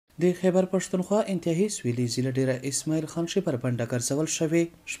د خیبر پښتونخوا انتهایی سویلي ضلع ډیره اسماعیل خان شي پر بنډه ګرځول شوی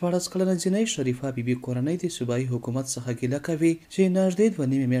 14 کلنه جنۍ شریفه بیبي کورنۍ د صوبایي حکومت څخه گیله کوي چې نږدې 2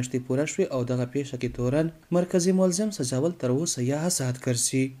 نیمې میاشتې پوره شوې او دغه پیښه کې تورن مرکزی ملزم سجاول تر اوسه یا آزاد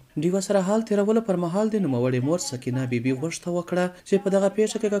ګرځي ډیوه سره حال تیرولو پر مهال د نوموړې مور سکینه بیبي غوښتنه وکړه چې په دغه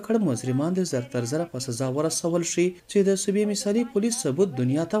پیښه کې ککړ مجرمان د زر تر زره په سزا ورسول شي چې د صوبې مثالي پولیس ثبوت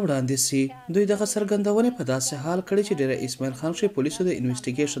دنیا ته وړاندې سي دوی دغه څرګندونې په داسې حال کړي چې ډیره اسماعیل خان شي پولیسو د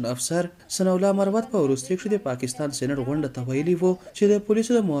انویسټیګیشن افسر ثناءالله مروت په وروستي کې د پاکستان سېنټ غونډه ته ویلي وو چې د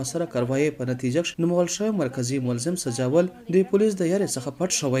پولیسو د موثره کاروایۍ په نتیجه کې نومول شوی مرکزی ملزم سجاول د پولیس د یاري څخه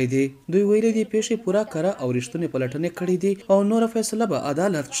پټ شوی دی دوی ویلي دي پیښې پوره کړه او رښتونی پلټنې کړې دي او نور فیصله به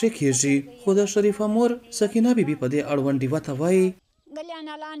عدالت کې کیږي خو د شریفه مور سکینه بیبي په دې اړوند ډیوه ته وایي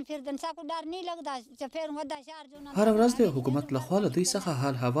هر ورځ د حکومت لخوا له دوی څخه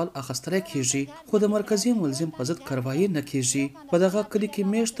حال حوال اخیستل کیږي خو د مرکزی ملزم په ضد کاروایي نه کیږي په دغه کلي کې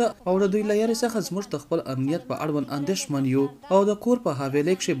میشته او د دوی له یاري څخه زموږ د خپل امنیت په اړوند اندېښمن یو او د کور په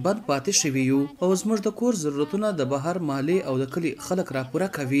حواله کې بند پاتې شوي یو او زموږ د کور ضرورتونه د بهر مالی او د کلي خلک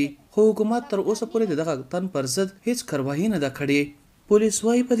راپوره کوي خو حکومت تر اوسه پورې دغه تن پر ضد هیڅ کاروایي نه ده کړې پولیس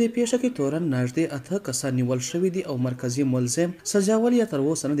وايي په دې پیښه کې تورن نږدې 8 کسان نیول شوي دي او مرکزی ملزم سجاول یا تر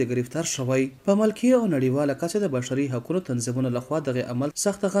اوسه نه دی گرفتار شوی په ملکي او نړیواله کچه د بشري حقوقو تنظیمونو لخوا دغه عمل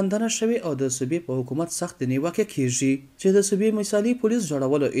سخت غندنه شوی او د صوبې په حکومت سخت نیوکه کیږي چې د صوبې مثالي پولیس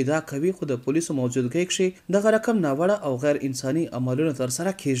جوړولو ادعا کوي خو د پولیسو موجودګۍ کې دغه رقم ناوړه او غیر انساني عملونه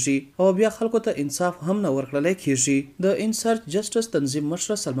ترسره کیږي او بیا خلکو ته انصاف هم نه ورکړل کیږي د انسرچ جسټس تنظیم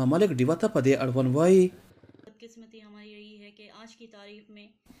مشر سلما ملک ډیوه ته په دې اړوند وایي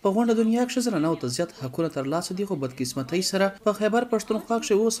په غونډه دنیا کې زنانه او تزیات حقونه ترلاسه دي خو بدقسمتۍ سره په خیبر پښتونخوا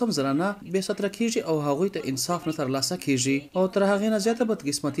کې اوس هم زنانه بې ستره کیږي او هغوی ته انصاف نه ترلاسه کیږي او تر هغې نه زیاته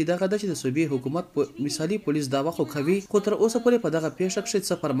بدقسمتي دغه ده چې د صوبې حکومت په مثالي پولیس دعوه خو کوي خو تر اوسه پورې په دغه پیښه کې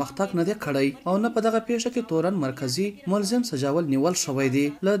څه پرمختګ نه دی کړی او نه په دغه پیښه کې تورن مرکزی ملزم سجاول نیول شوی دی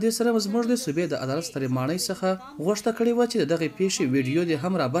له دې سره زموږ د صوبې د عدالت سترې ماڼۍ څخه غوښتنه کړې وه چې دغه پیښې ویډیو دې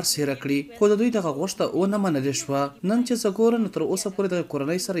هم رابرسېره کړي خو د دوی دغه غوښتنه ونه منلې شوه نن چې زه ګورم تر اوسه پورې د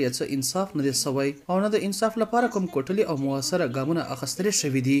کورنۍ سره یې څه انصاف نه دی سوی او نه د انصاف لپاره کوم کوټلي او موثره ګامونه اخیستل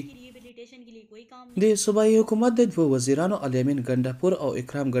شوي دي د صوبایي حکومت د 2 وزیرانو الیمین ګنډاپور او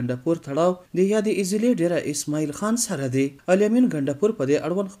اکرام ګنډاپور تړاو د یادې ایزیلي ډیره اسماعیل خان سره دی الیمین ګنډاپور په دې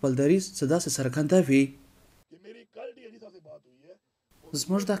اړوند خپل دریځ څه داسې څرګندوي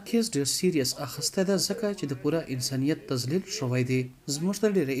زموږ دا کیس ډیر سیریس اخیسته ده ځکه چې د پوره انسانیت تذلیل شوی دی زموږ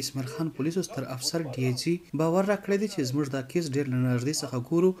د ډیره اسماعیل خان پولیسو ستر افسر ډي جی باور راکړی دی چې زموږ دا کیس ډیر له نږدې څخه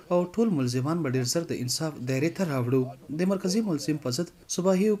ګورو او ټول ملزمان به ډیر زر د انصاف دایرې ته راوړو د مرکزی ملزم په ضد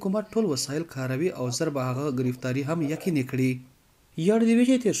صوبایي حکومت ټول وسایل کاروي او زر به هغه گرفتاری هم یقیني کړي یاد دی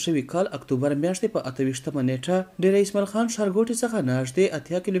چې تیر شوی کال اکتوبر میاشتې په 28مه نیټه ډیره اسماعیل خان ښارګوټي څخه نږدې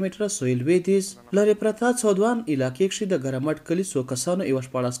 80 کیلومتره سویل لویدیځ لرې پرته څودوان علاقې کې د ګرمټ کلي څو کسانو یوه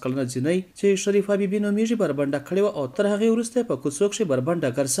 14 کلنه جنۍ چې شریفه بیبي نومیږي بربنډه کړې وه او تر هغې وروسته په کوڅو کې بربنډه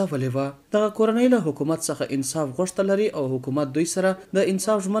ګرځولې وه دغه کورنۍ له حکومت څخه انصاف غوښتنه لري او حکومت دوی سره د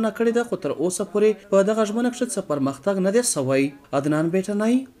انصاف ژمنه کړې ده خو تر اوسه پورې په دغه ژمنه کې څه پرمختګ نه دی سوی عدنان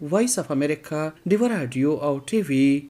بیټنۍ وایس اف امریکا ډیوه راډیو او ټي وي